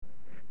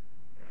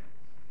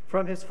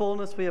From his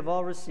fullness we have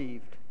all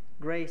received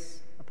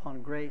grace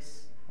upon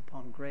grace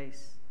upon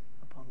grace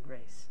upon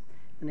grace.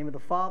 In the name of the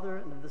Father,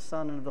 and of the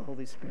Son, and of the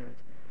Holy Spirit.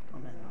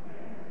 Amen.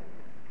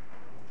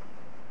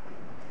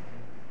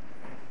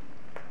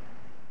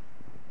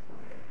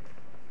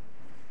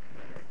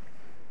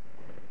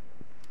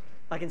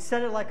 I can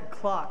set it like a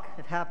clock.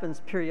 It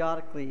happens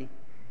periodically.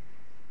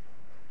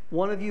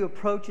 One of you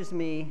approaches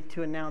me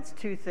to announce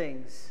two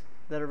things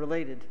that are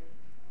related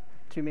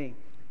to me.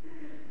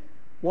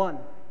 One,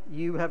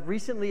 you have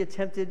recently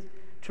attempted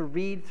to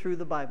read through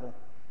the Bible.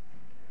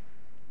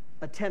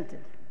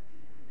 Attempted.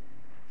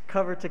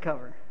 Cover to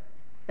cover.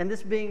 And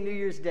this being New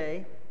Year's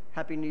Day,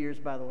 Happy New Year's,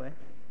 by the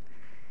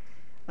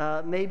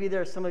way, maybe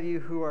there are some of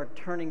you who are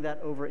turning that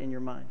over in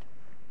your mind.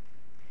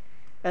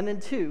 And then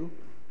two,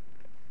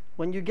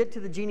 when you get to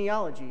the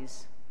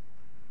genealogies,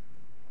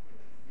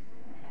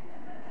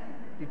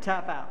 you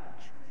tap out.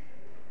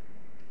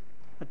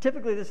 Now,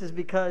 typically this is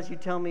because you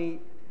tell me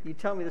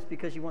this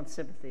because you want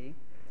sympathy,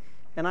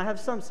 and I have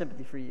some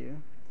sympathy for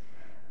you,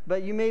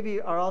 but you maybe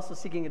are also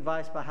seeking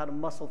advice about how to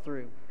muscle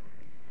through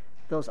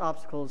those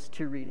obstacles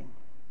to reading.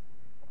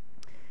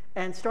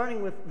 And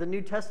starting with the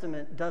New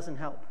Testament doesn't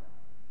help,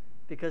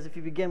 because if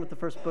you begin with the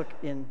first book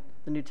in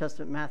the New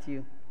Testament,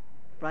 Matthew,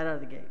 right out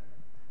of the gate,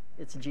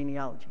 it's a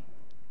genealogy.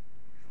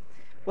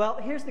 Well,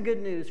 here's the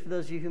good news for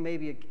those of you who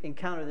maybe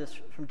encounter this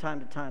from time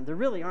to time. There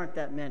really aren't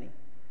that many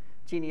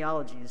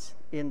genealogies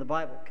in the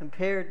Bible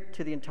compared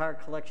to the entire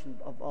collection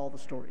of all the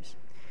stories.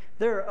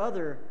 There are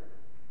other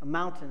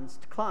mountains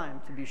to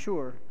climb, to be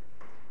sure.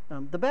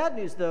 The bad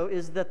news, though,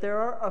 is that there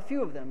are a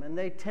few of them, and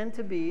they tend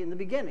to be in the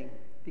beginning,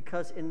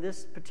 because in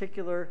this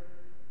particular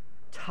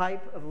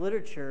type of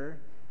literature,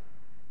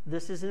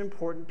 this is an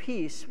important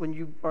piece when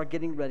you are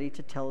getting ready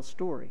to tell a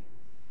story.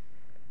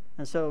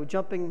 And so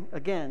jumping,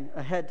 again,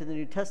 ahead to the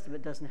New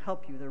Testament doesn't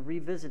help you. They're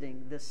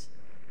revisiting this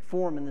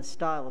form and this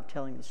style of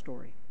telling the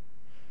story.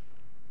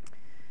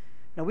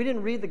 Now, we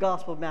didn't read the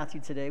Gospel of Matthew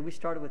today. We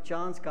started with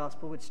John's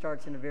Gospel, which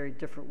starts in a very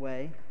different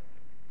way.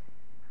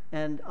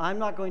 And I'm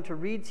not going to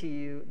read to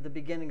you the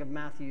beginning of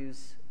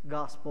Matthew's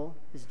Gospel,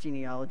 his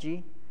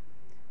genealogy,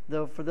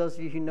 though for those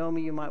of you who know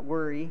me, you might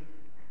worry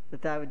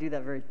that I would do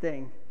that very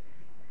thing.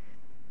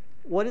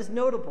 What is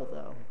notable,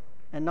 though,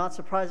 and not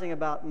surprising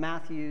about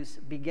Matthew's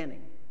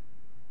beginning,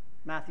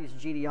 Matthew's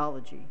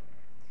genealogy,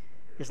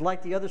 is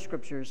like the other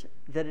scriptures,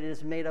 that it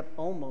is made up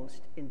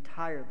almost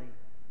entirely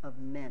of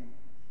men.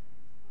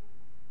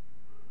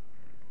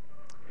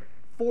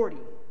 40,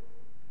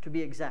 to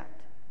be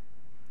exact,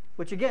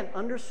 which again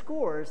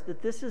underscores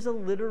that this is a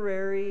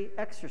literary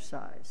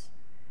exercise.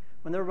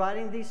 When they're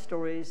writing these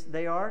stories,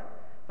 they are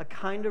a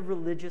kind of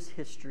religious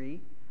history,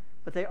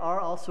 but they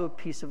are also a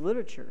piece of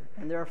literature.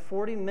 And there are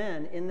 40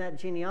 men in that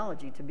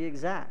genealogy, to be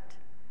exact.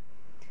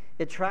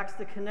 It tracks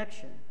the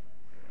connection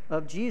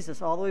of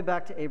Jesus all the way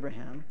back to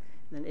Abraham,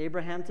 and then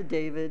Abraham to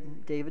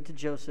David, David to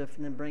Joseph,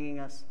 and then bringing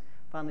us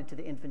finally to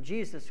the infant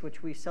Jesus,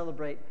 which we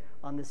celebrate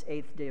on this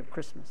 8th day of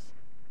Christmas.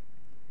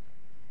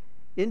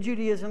 In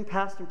Judaism,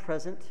 past and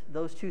present,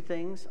 those two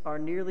things are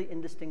nearly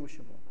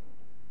indistinguishable.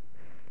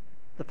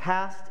 The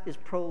past is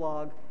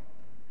prologue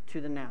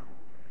to the now.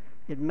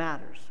 It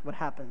matters what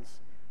happens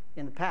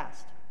in the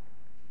past.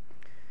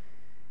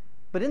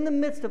 But in the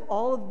midst of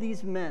all of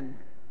these men,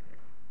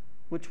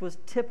 which was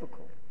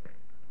typical,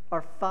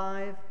 are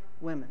 5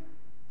 women,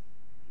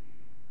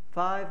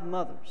 5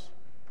 mothers.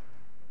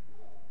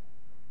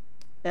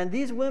 And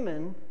these are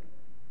women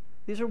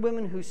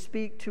who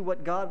speak to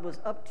what God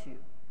was up to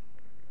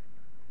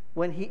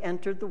when he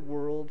entered the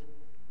world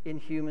in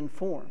human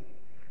form.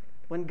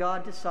 When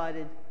God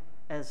decided,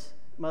 as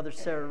Mother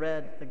Sarah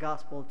read the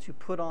gospel, to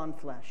put on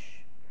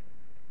flesh.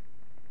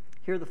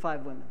 Here are the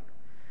 5 women.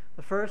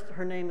 The first,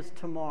 her name is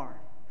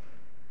Tamar.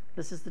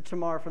 This is the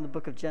Tamar from the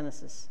book of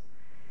Genesis.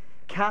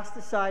 Cast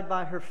aside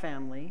by her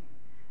family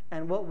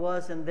and what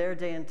was in their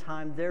day and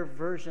time their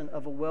version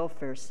of a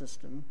welfare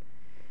system,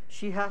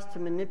 she has to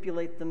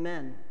manipulate the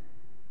men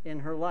in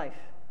her life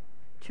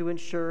to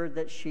ensure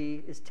that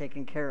she is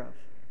taken care of.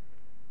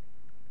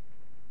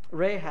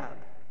 Rahab,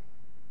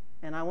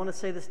 and I want to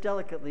say this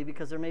delicately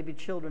because there may be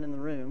children in the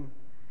room,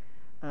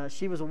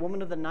 she was a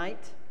woman of the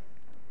night,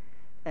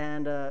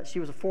 and she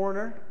was a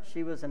foreigner.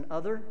 She was an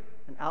other,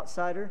 an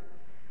outsider,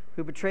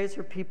 who betrays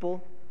her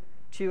people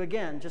to,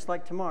 again, just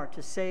like Tamar,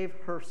 to save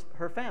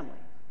her family,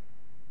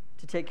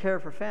 to take care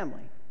of her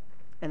family.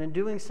 And in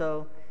doing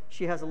so,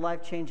 she has a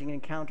life-changing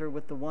encounter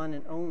with the one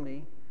and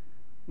only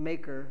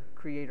Maker,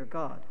 Creator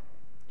God.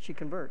 She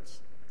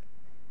converts.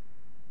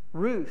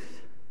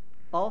 Ruth,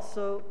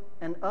 also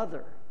an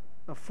other,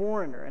 a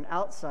foreigner, an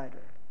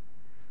outsider,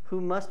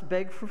 who must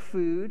beg for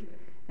food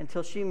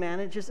until she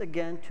manages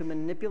again to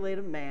manipulate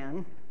a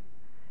man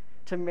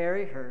to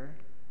marry her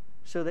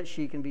so that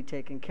she can be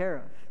taken care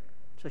of,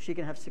 so she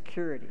can have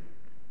security.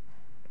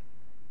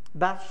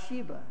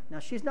 Bathsheba. Now,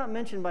 she's not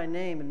mentioned by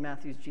name in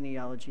Matthew's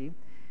genealogy.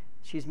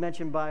 She's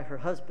mentioned by her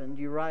husband,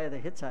 Uriah the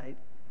Hittite.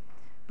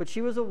 But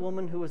she was a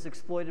woman who was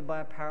exploited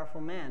by a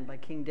powerful man, by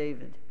King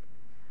David,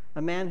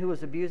 a man who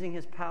was abusing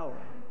his power,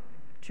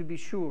 to be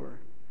sure,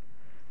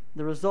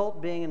 the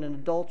result being an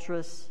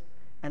adulterous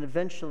and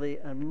eventually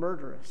a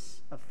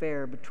murderous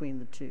affair between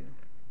the two.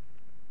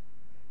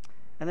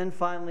 And then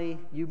finally,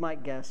 you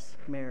might guess,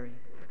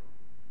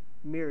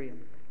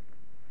 Miriam,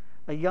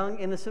 a young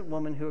innocent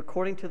woman who,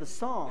 according to the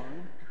song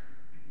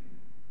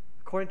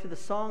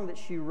that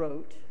she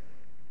wrote,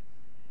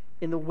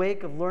 in the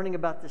wake of learning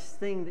about this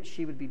thing that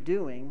she would be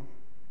doing,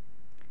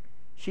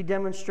 she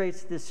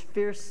demonstrates this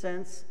fierce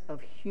sense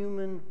of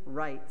human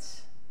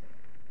rights,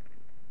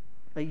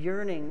 a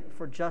yearning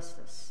for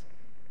justice.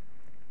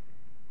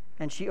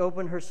 And she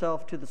opened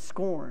herself to the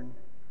scorn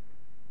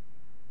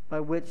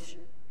by which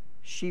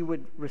she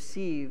would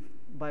receive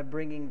by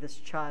bringing this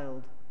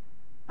child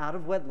out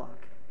of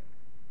wedlock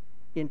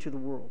into the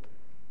world.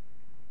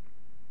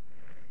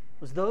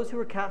 It was those who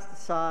were cast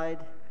aside,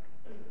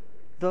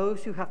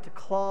 those who have to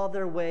claw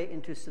their way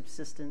into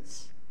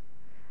subsistence,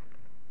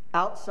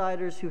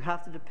 outsiders who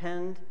have to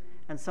depend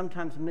and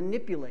sometimes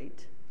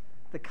manipulate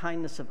the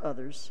kindness of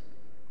others.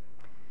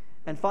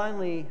 And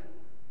finally,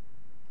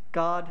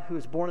 God, who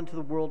is born into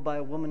the world by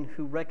a woman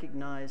who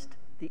recognized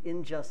the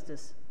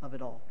injustice of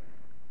it all.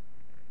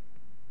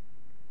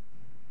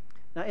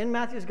 Now, in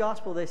Matthew's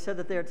gospel, they said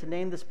that they are to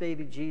name this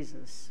baby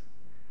Jesus,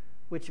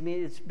 which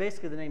means it's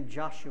basically the name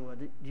Joshua.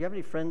 Do you have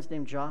any friends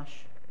named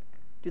Josh?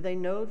 Do they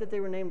know that they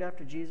were named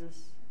after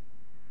Jesus?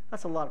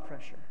 That's a lot of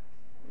pressure.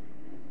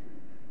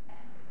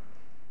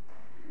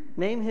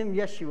 Name him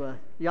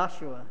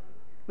Yeshua,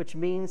 which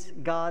means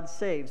God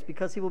saves,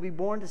 because he will be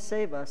born to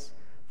save us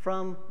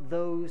from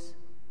those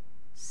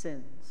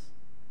sins.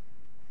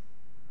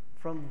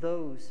 From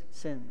those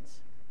sins.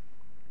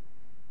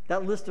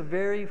 That list of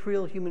very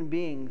real human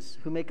beings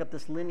who make up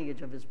this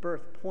lineage of his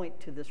birth point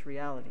to this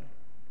reality.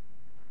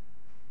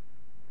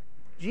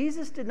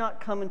 Jesus did not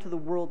come into the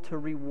world to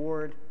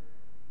reward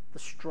the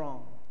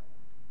strong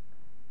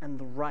and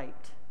the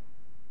right.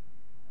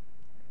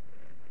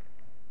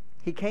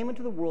 He came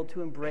into the world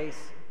to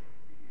embrace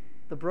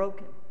the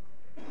broken.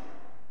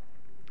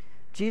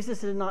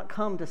 Jesus did not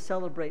come to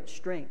celebrate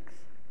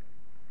strength,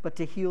 but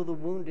to heal the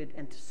wounded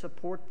and to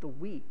support the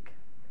weak.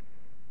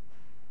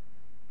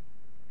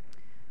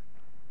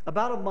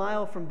 About a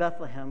mile from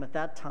Bethlehem at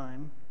that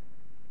time,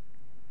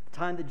 the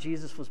time that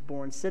Jesus was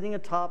born, sitting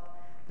atop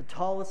the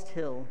tallest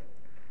hill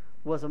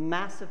was a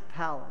massive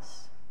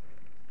palace.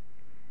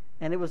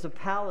 And it was a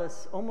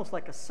palace almost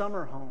like a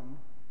summer home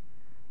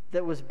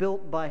that was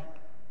built by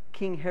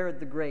King Herod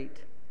the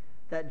Great,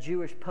 that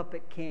Jewish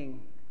puppet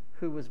king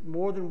who was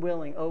more than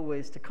willing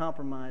always to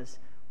compromise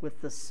with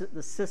the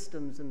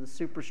systems and the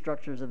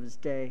superstructures of his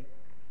day.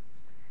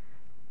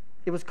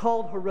 It was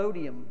called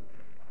Herodium,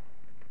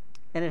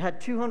 and it had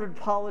 200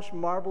 polished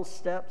marble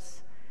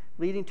steps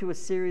leading to a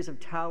series of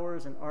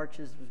towers and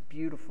arches. It was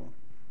beautiful.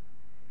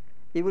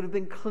 It would have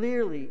been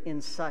clearly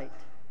in sight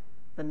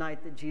the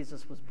night that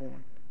Jesus was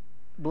born,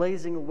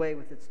 blazing away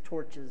with its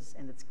torches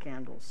and its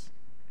candles.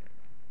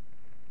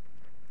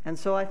 And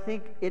so I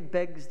think it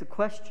begs the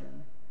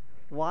question,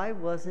 why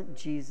wasn't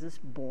Jesus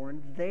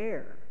born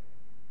there?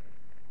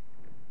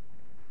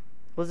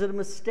 Was it a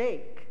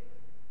mistake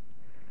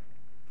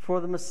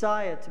for the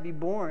Messiah to be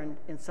born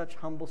in such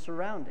humble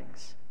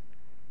surroundings?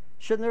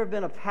 Shouldn't there have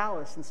been a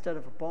palace instead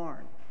of a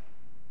barn?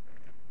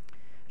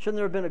 Shouldn't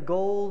there have been a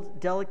gold,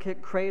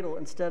 delicate cradle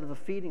instead of a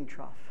feeding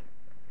trough?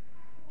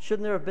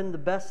 Shouldn't there have been the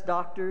best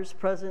doctors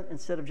present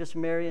instead of just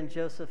Mary and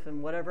Joseph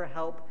and whatever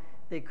help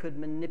they could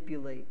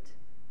manipulate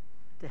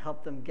to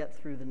help them get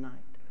through the night?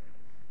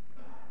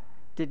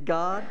 Did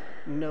God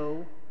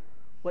know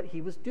what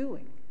he was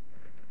doing?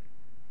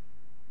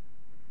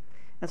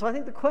 And so I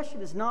think the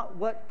question is not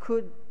what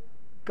could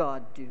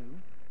God do,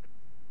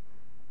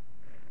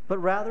 but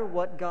rather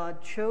what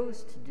God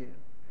chose to do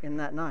in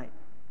that night.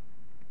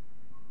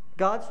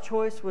 God's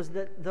choice was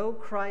that though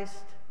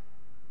Christ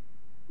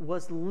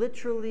was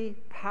literally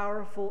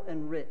powerful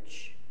and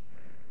rich,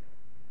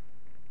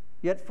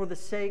 yet for the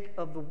sake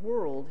of the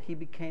world, he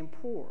became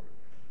poor.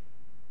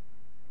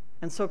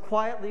 And so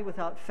quietly,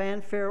 without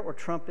fanfare or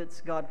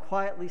trumpets, God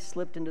quietly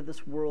slipped into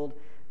this world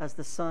as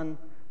the son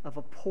of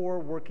a poor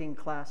working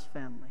class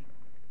family.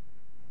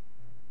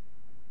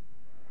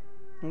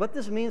 And what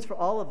this means for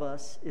all of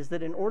us is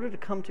that in order to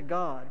come to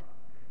God,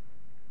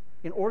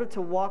 in order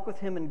to walk with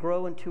him and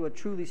grow into a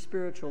truly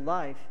spiritual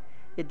life,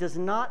 it does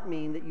not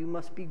mean that you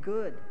must be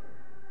good.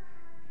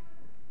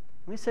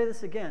 Let me say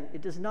this again.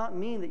 It does not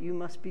mean that you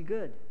must be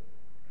good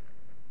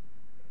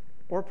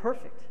or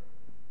perfect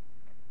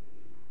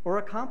or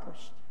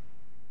accomplished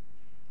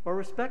or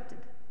respected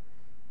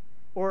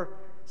or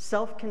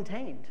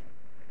self-contained.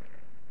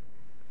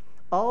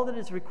 All that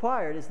is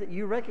required is that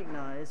you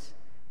recognize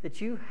that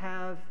you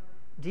have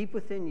deep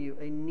within you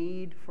a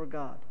need for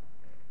God.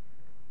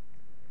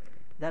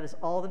 That is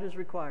all that is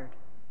required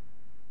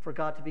for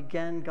God to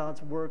begin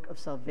God's work of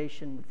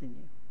salvation within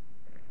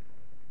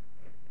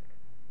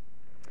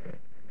you.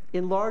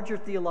 In larger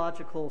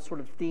theological sort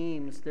of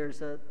themes,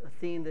 there's a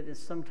theme that is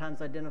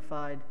sometimes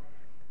identified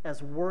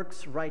as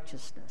works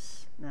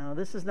righteousness. Now,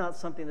 this is not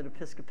something that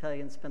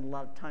Episcopalians spend a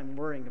lot of time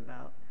worrying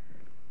about,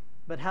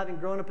 but having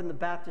grown up in the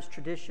Baptist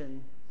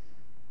tradition,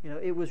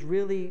 It was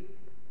really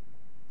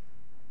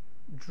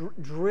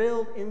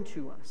drilled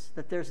into us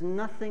that there's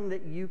nothing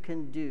that you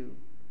can do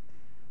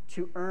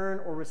to earn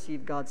or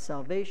receive God's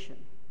salvation.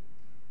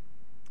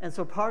 And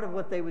so part of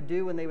what they would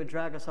do when they would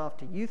drag us off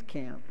to youth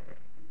camp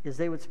is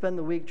they would spend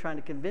the week trying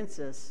to convince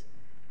us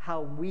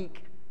how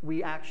weak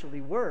we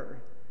actually were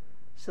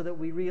so that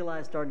we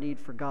realized our need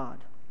for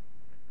God.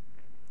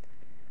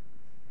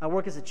 I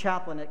work as a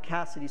chaplain at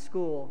Cassidy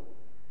School,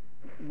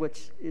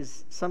 which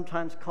is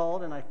sometimes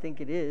called, and I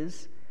think it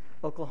is,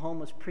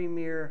 Oklahoma's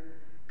premier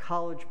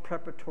college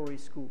preparatory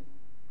school,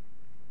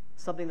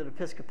 something that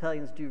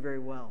Episcopalians do very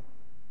well.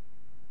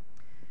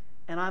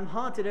 And I'm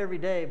haunted every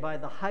day by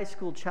the high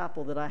school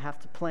chapel that I have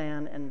to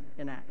plan and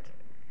enact.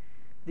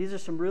 These are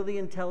some really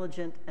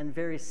intelligent and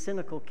very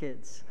cynical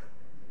kids.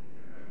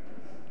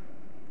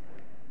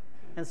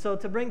 And so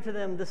to bring to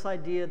them this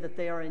idea that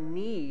they are in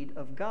need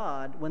of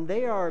God when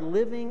they are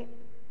living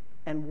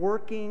and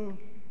working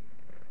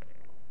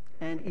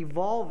and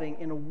evolving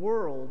in a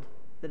world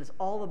that is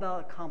all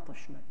about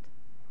accomplishment.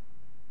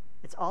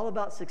 It's all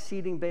about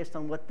succeeding based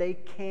on what they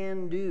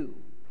can do,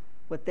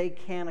 what they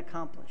can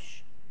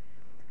accomplish.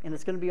 And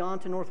it's going to be on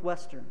to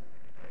Northwestern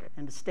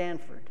and to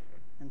Stanford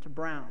and to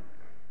Brown.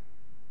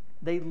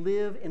 They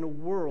live in a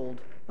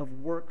world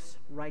of works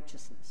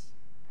righteousness.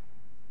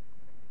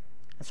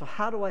 And so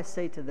how do I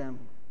say to them?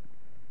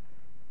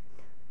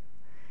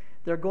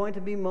 There are going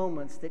to be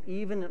moments that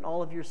even in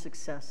all of your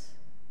success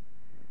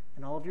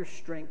and all of your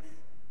strength,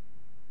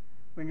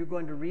 when you're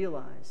going to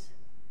realize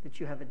that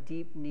you have a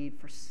deep need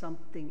for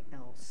something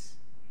else,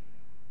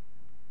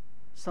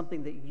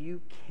 something that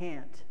you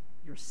can't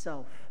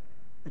yourself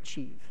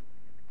achieve.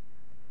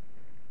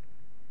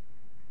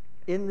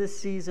 In this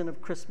season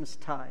of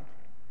Christmastide,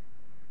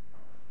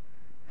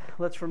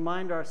 let's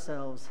remind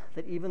ourselves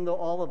that even though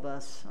all of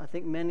us, I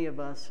think many of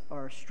us,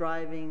 are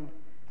striving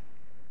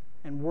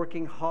and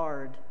working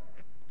hard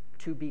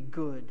to be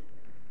good,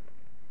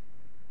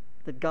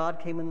 that God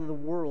came into the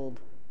world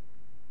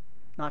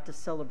not to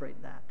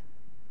celebrate that,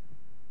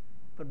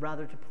 but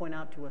rather to point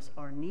out to us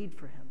our need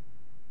for Him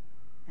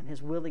and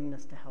His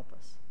willingness to help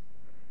us.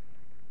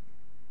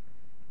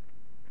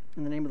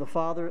 In the name of the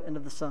Father, and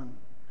of the Son,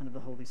 and of the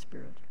Holy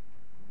Spirit.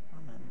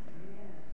 Amen.